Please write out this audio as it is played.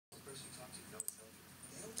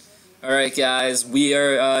Alright guys, we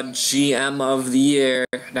are GM of the year.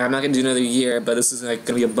 Now I'm not going to do another year, but this is like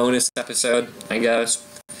going to be a bonus episode, I guess,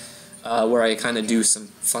 where I kind of do some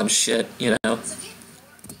fun shit, you know.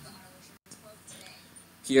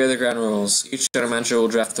 Here are the ground rules. Each general manager will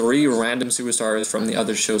draft 3 random superstars from the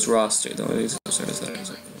other show's roster. The only superstars that are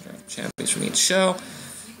draft champions from each show.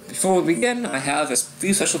 Before we begin, I have a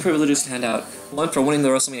few special privileges to hand out. One for winning the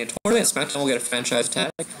WrestleMania tournament. Smackdown will get a franchise tag.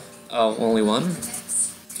 Only one.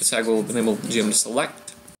 The tag will enable GM to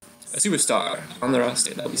select a superstar on the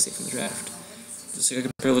roster that will be safe from the draft. The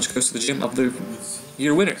second privilege goes to the GM of the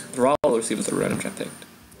year winner. The Raw will receive the random draft pick.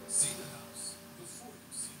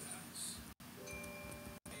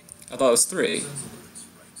 I thought it was 3.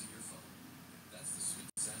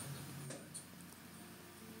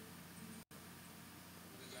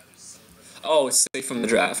 Oh, it's safe from the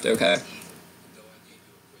draft, okay.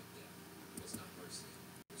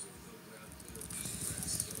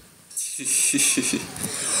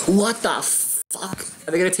 What the fuck?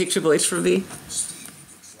 Are they gonna take Triple H from me?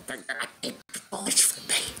 They're gonna take Triple H from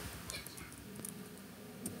me.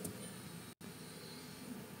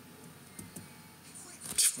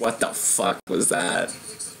 What the fuck was that?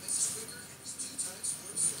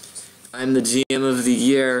 I'm the GM of the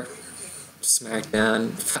year.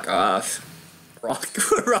 Smackdown. Fuck off. Raw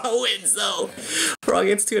wins though. Raw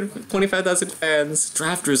gets 225,000 fans.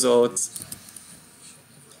 Draft results.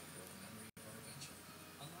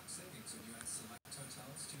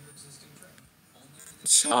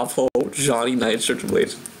 Chop hole, Johnny Nitro Triple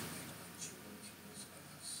H.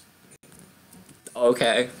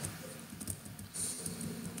 Okay.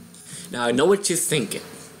 Now I know what you're thinking.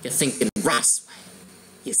 You're thinking, Ross,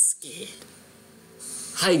 you're scared.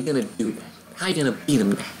 How you gonna do that? How you gonna beat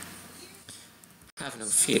him there? Have no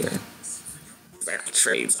fear. There are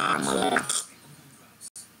trades on my lap.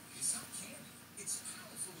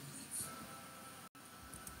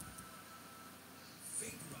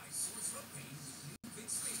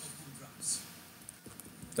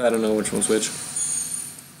 I don't know which one's which.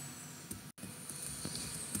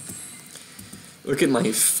 Look at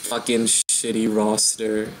my fucking shitty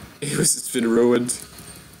roster. It's been ruined.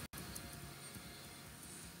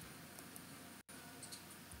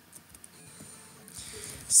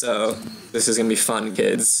 So, this is gonna be fun,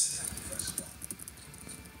 kids.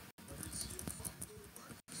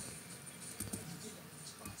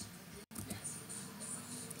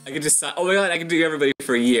 I can just, oh my god, I can do everybody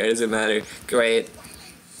for a year, it doesn't matter. Great.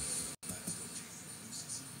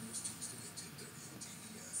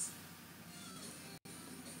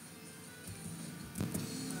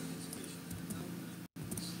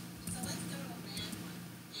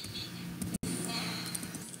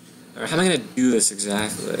 How am I gonna do this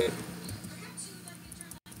exactly?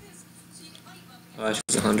 Oh,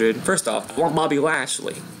 she's 100. First off, I want Bobby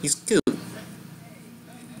Lashley. He's cute.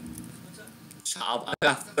 Chop, I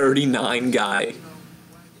got 39 guy.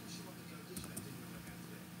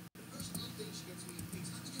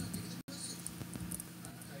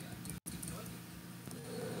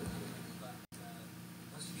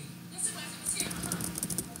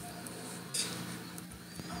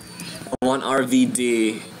 I want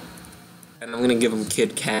RVD. And I'm gonna give him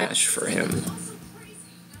Kid Cash for him.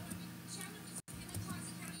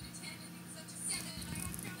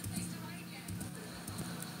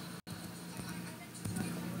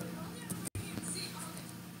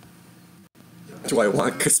 Do I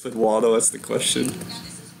want Chris with Waldo? That's the question.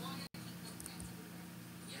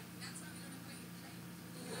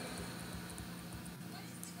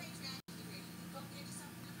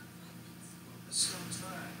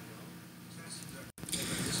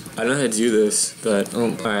 I don't know how to do this, but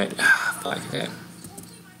alright. Fuck, okay.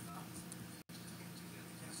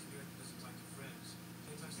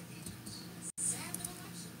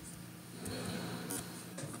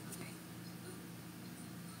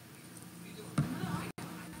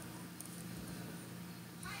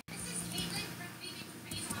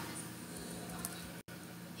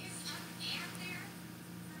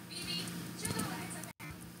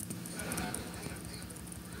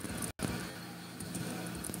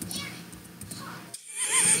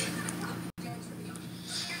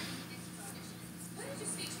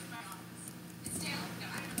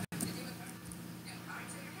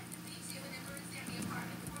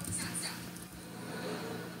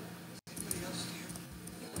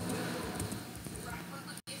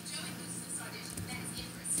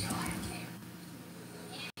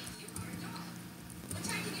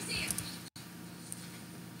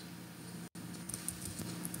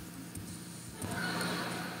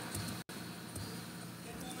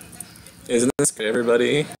 Isn't this great,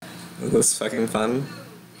 everybody? Isn't this fucking fun?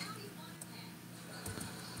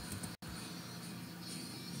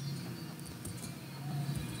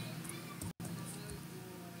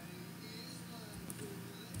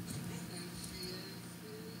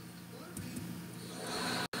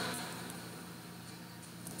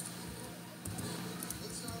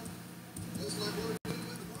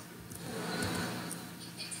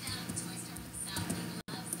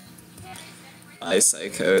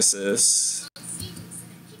 Psychosis.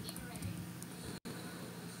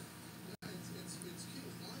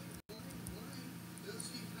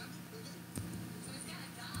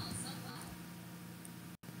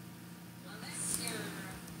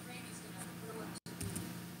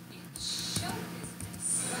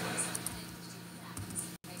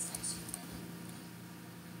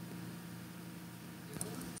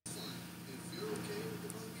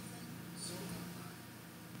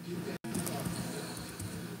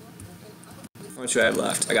 How much do I have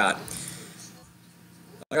left? I got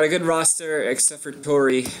a good roster except for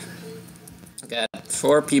Tori. I got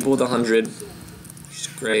 4 people with 100, which is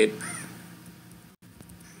great.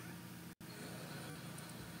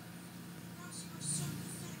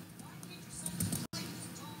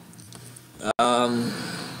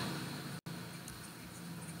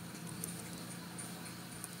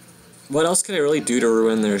 What else could I really do to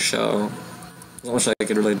ruin their show? Not much I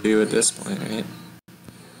could really do at this point, right?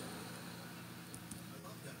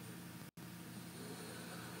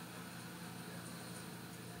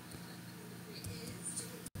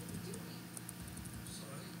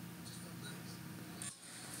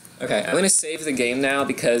 Okay, I'm gonna save the game now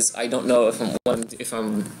because I don't know if what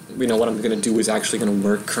I'm gonna do is actually gonna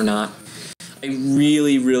work or not. I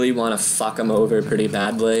really want to fuck him over pretty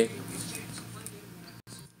badly,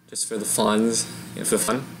 just for the funds, for the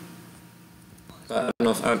fun. But I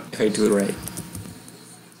don't know if I do it right.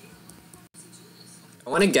 I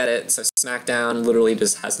want to get it so SmackDown literally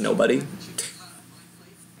just has nobody.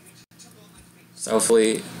 So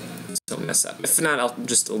hopefully it don't mess up. If not, I'll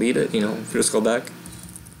just delete it. Just go back.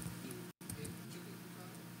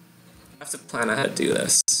 I have to plan out how to do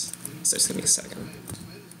this, so just give me a second.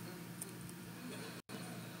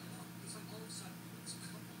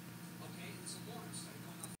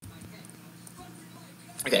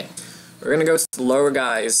 Okay, we're gonna go to the lower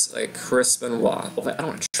guys like Chris Benoit. I don't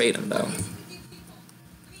want to trade him though.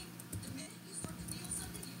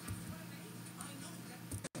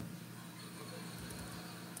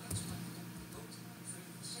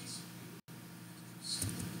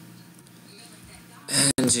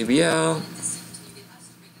 And GBL.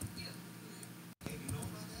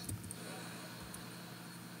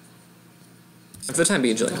 For the time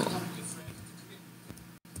being, Jillian Hall.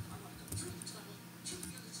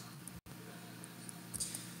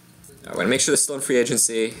 I want to make sure this is still in free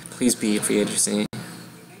agency. Please be free agency.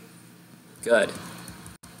 Good.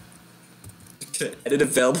 Edit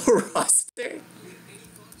available roster.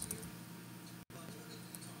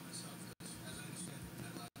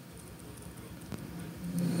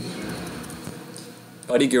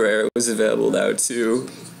 Buddy Guerrero was available now too,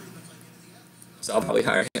 so I'll probably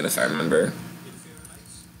hire him if I remember.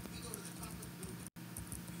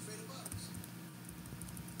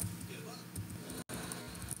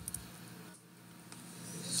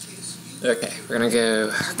 Okay, we're gonna go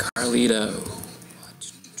Carlito,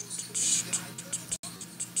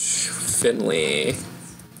 Finley,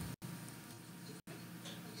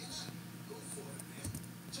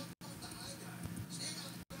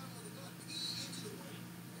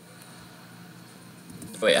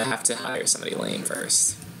 wait, I have to hire somebody lame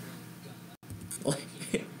first.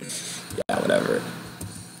 Yeah, whatever.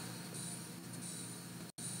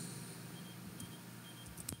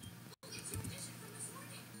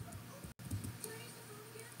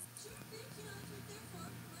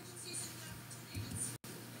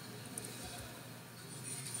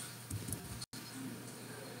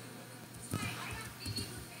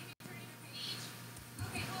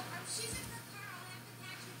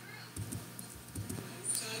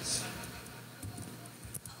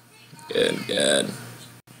 Good.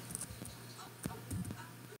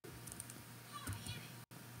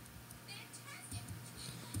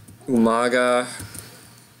 Umaga,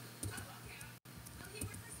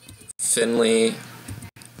 Finley,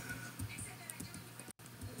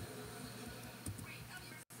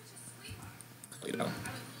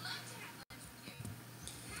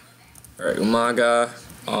 Alright, Umaga,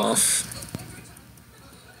 off.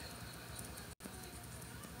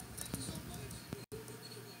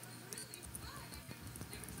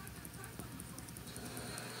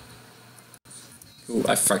 Ooh,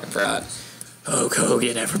 I fucking forgot. Hulk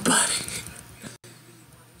Hogan, everybody.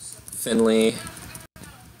 Finley.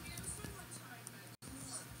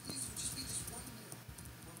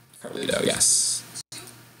 Carlito, yes.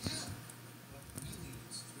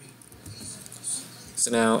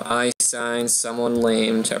 So now I sign someone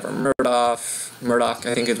lame, Trevor Murdoch,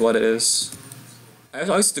 I think is what it is. I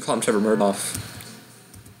always used to call him Trevor Murdoch.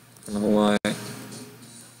 I don't know why.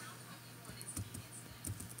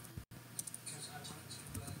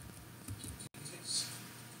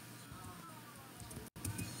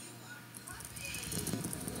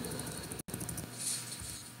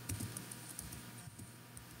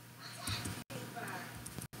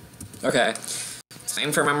 Okay.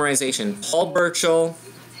 Time for memorization. Paul Burchill,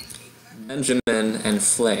 Benjamin, and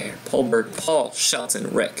Flair. Paul,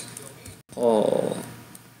 Shelton, Rick. Paul.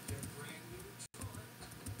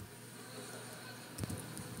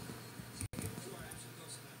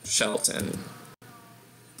 Shelton.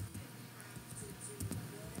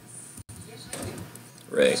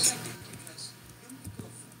 Rick.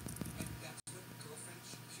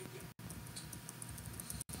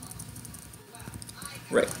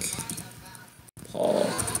 Rick. Paul.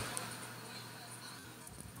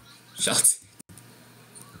 Shelton.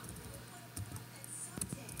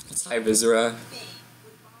 Ty Vizera.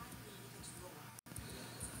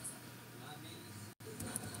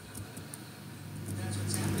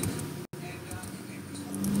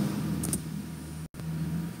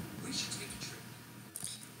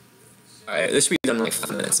 Alright, this should be done in like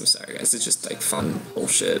 5 minutes, I'm sorry guys, it's just like fun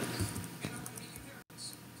bullshit.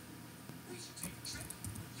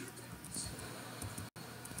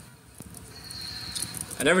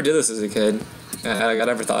 I never did this as a kid. I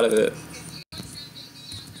never thought of it.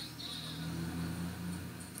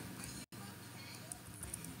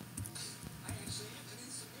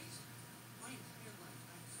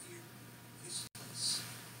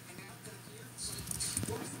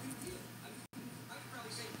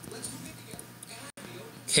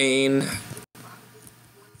 Kane.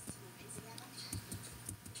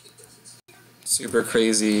 Super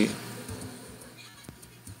crazy.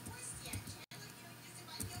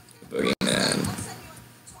 Boogeyman.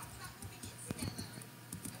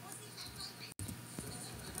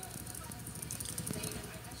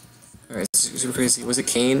 Alright, super crazy. Was it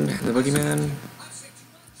Kane and the Boogeyman?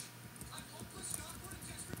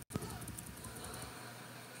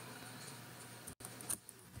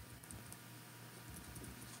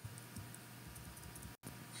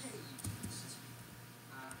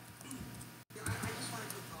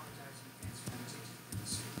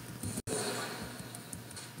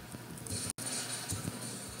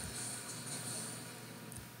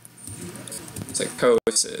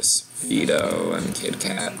 Psychosis, Vito, and Kid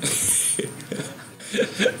Cat.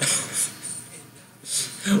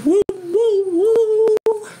 Woo, woo, woo.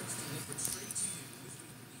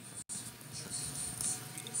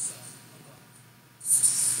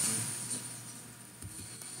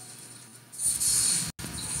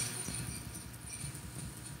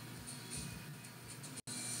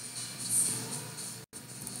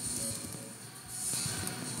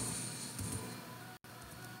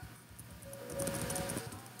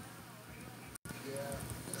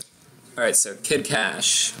 Alright, so Kid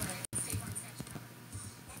Cash,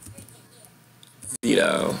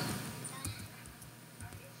 Vito,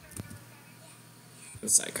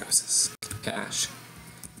 and Psychosis.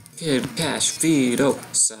 Kid Cash, Vito,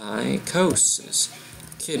 Psychosis.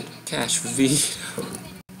 Kid Cash, Vito.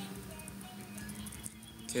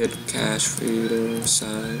 Kid Cash, Vito,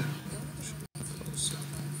 Psychosis.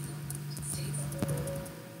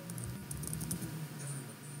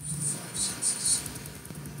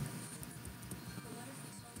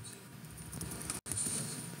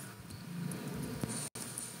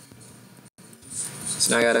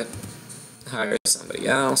 So now I gotta hire somebody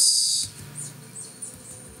else.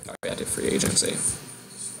 Alright, I did free agency.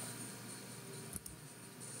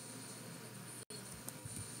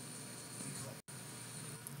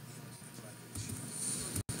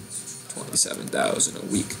 $27,000 a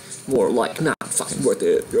week. More like not fucking worth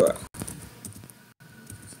it. Yeah.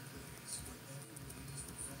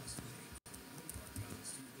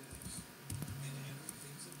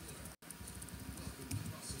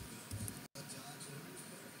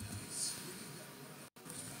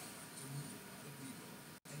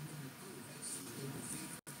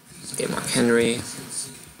 Okay, Mark Henry.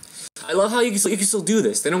 I love how you can still do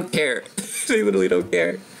this. They don't care. They literally don't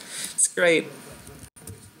care. It's great.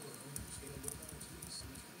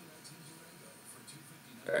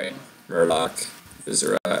 Alright, Murdoch,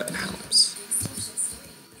 Vizera, and Helms.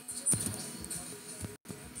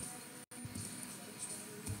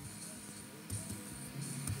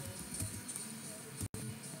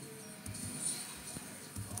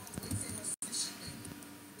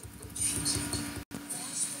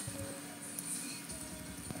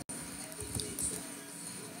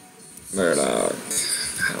 Murdoch,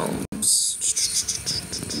 Helms.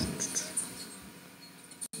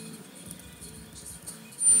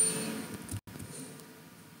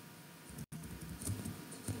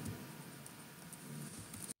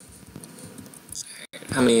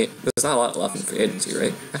 How many? There's not a lot left in free agency,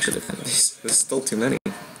 right? Actually, there's still too many.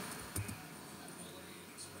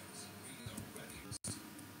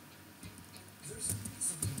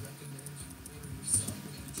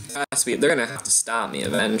 Has to be. They're gonna have to stop me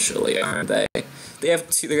eventually, aren't they? They have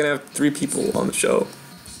two. They're gonna have 3 people on the show.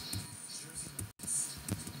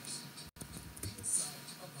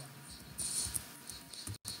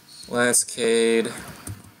 Last Cade.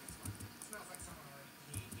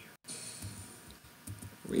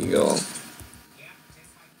 Regal.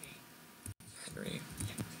 Henry.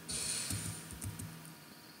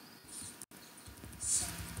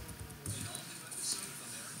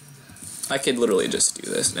 I could literally just do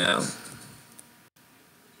this now.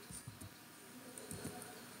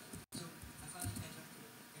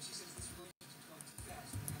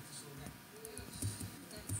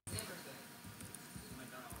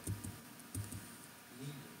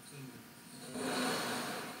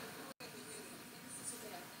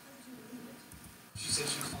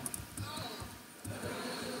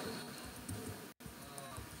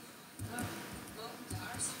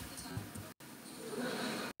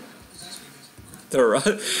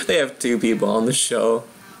 They have 2 people on the show.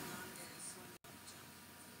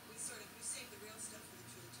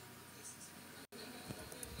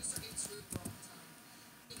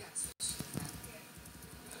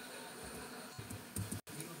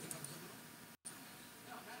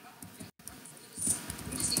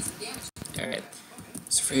 Alright.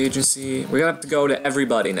 So free agency. We're gonna have to go to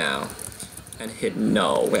everybody now. And hit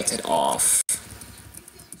no. We have to hit off.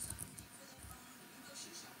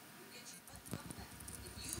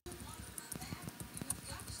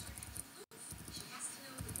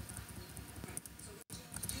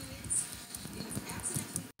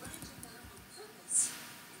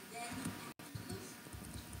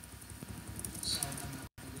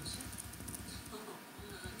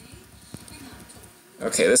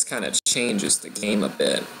 Okay, this kind of changes the game a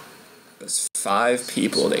bit. There's 5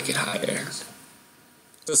 people they could hire.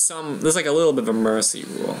 There's like a little bit of a mercy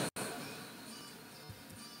rule.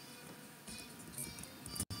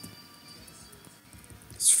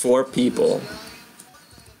 It's 4 people.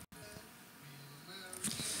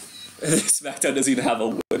 Smackdown doesn't even have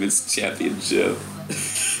a women's championship.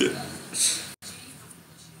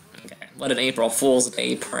 Okay, what an April Fool's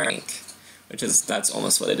Day prank. That's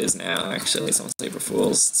almost what it is now, actually. It's almost April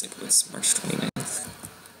Fool's. It's March 29th.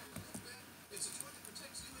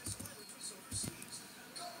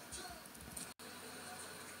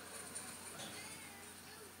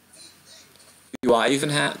 Do I even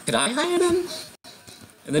have... Could I hire them?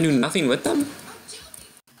 And then do nothing with them?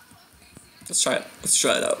 Let's try it. Let's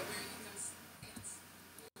try it out.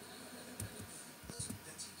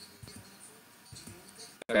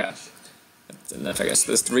 Okay. That's enough, I guess.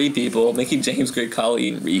 There's 3 people. Mickey James, Great Khali,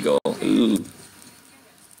 and Regal. Ooh.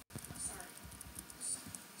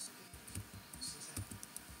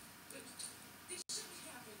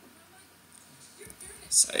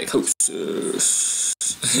 Psychosis.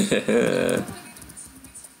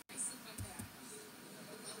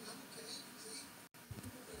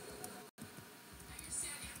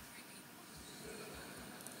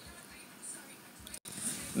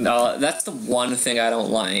 No, that's the one thing I don't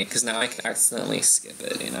like, because now I can accidentally skip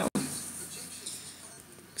it, you know?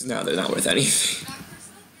 Because now they're not worth anything.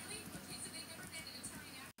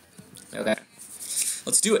 Okay.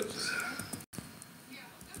 Let's do it.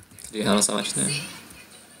 Do you handle so much now?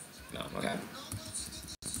 No, okay.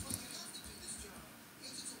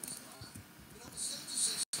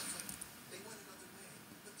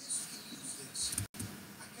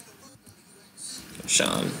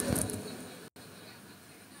 Sean.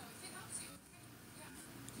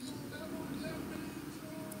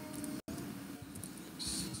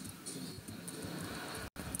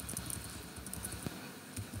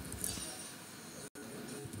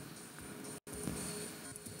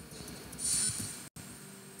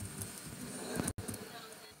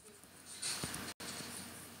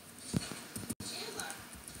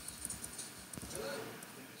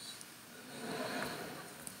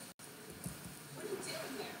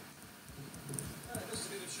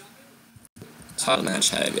 Title match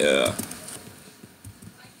head, yeah.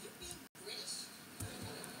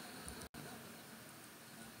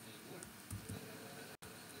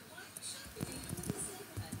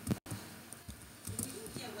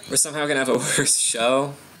 We're somehow gonna have a worse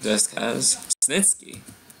show just cause Snitsky.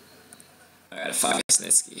 I gotta fight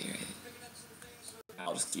Snitsky.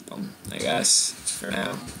 I'll just keep him, I guess, for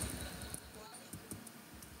now.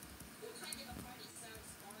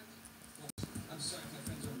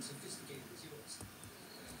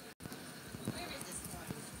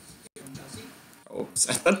 Oops,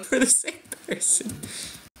 I thought we're the same person.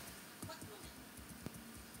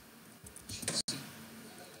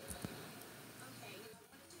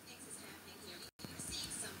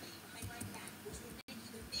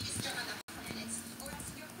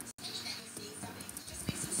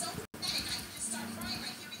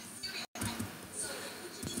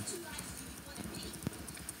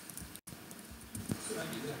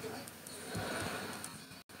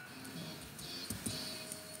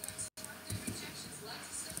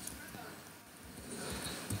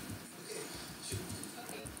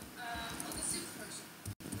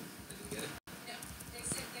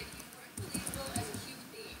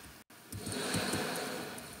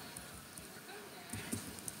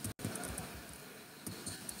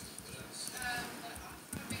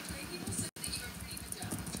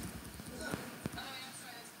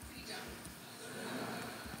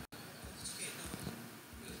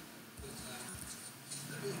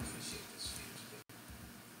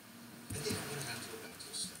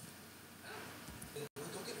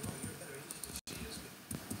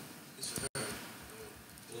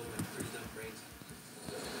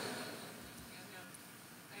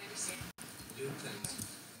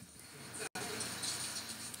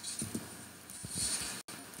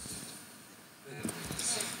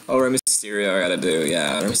 Oh, Rey Mysterio I gotta do,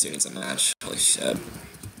 yeah, Rey Mysterio needs a match. Holy shit.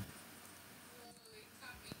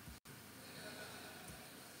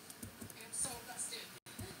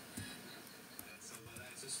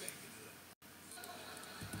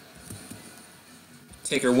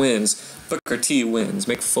 Taker wins, Booker T wins,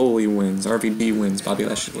 Mick Foley wins, RVD wins, Bobby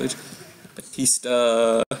Lashley wins,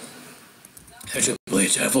 Batista. Triple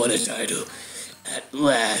H, I've won a title. At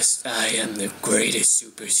last, I am the greatest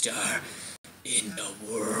superstar in the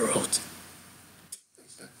world.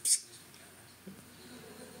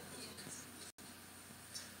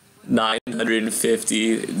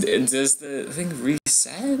 $950. Does the thing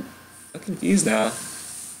reset? I'm confused now.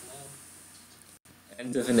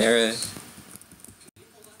 End of an era.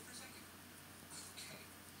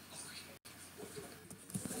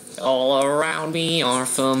 All around me are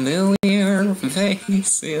familiar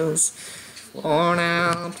faces, worn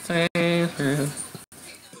out faces.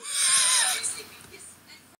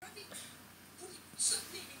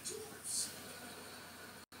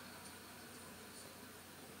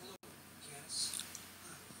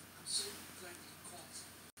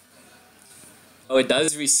 Oh, it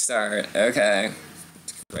does restart. Okay.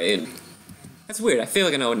 Great. That's weird. I feel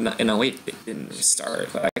like in 08 it didn't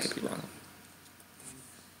restart, but I could be wrong.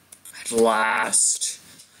 At last,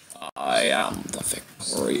 I am the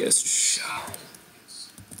victorious show.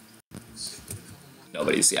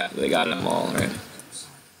 Nobody's yet. They got them all, right?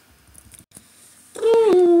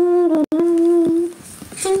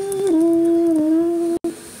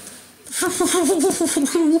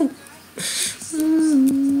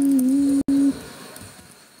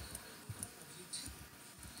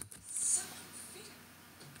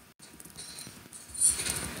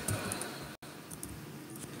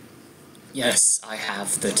 Yes, I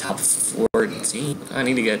have the top 14. I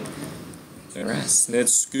need to get the rest.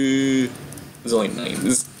 Let's go. There's only 9.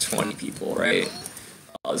 There's 20 people, right?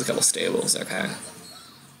 Oh, there's a couple stables, okay.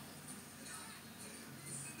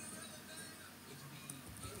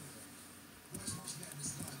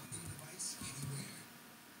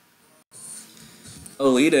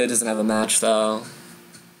 Olita doesn't have a match, though.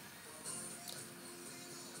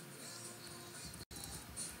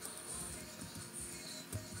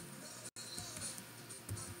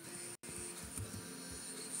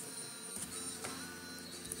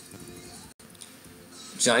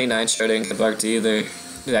 Johnny Nitro didn't get booked either.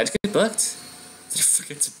 Did Edge get booked? Did I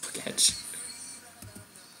forget to book Edge?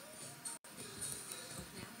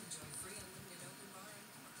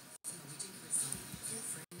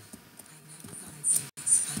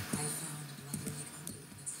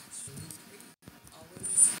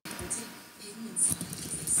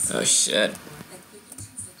 Oh shit.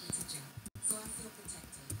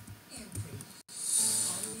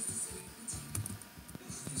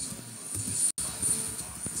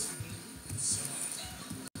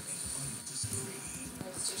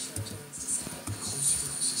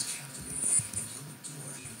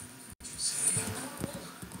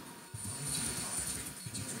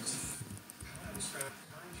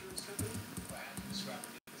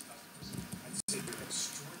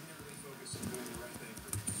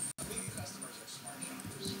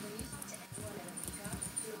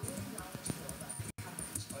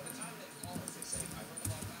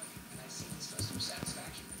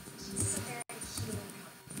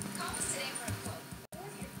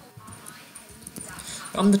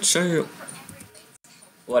 On the show.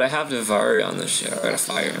 What, I have the Vore on the show. I gotta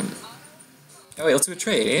fire him. Oh wait, let's do a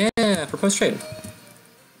trade. Yeah, propose trade.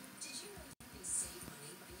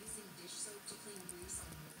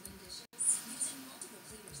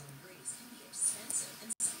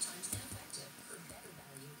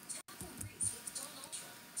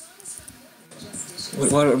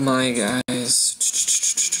 What are my guys?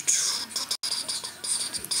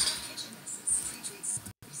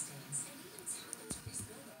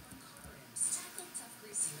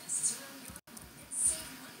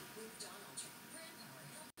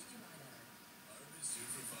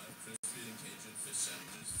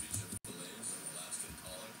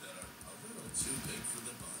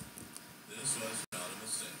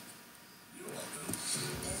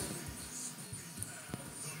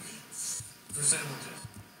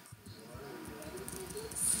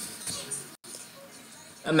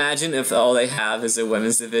 Imagine if all they have is a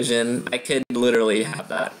women's division. I could literally have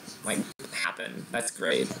that, like, happen. That's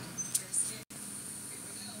great.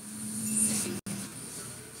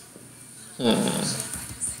 I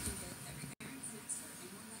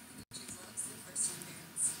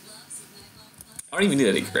don't even need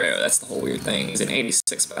Eddie Guerrero. That's the whole weird thing. He's an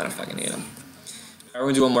 86, but I don't fucking need him. Alright, we're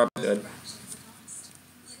gonna do one more episode.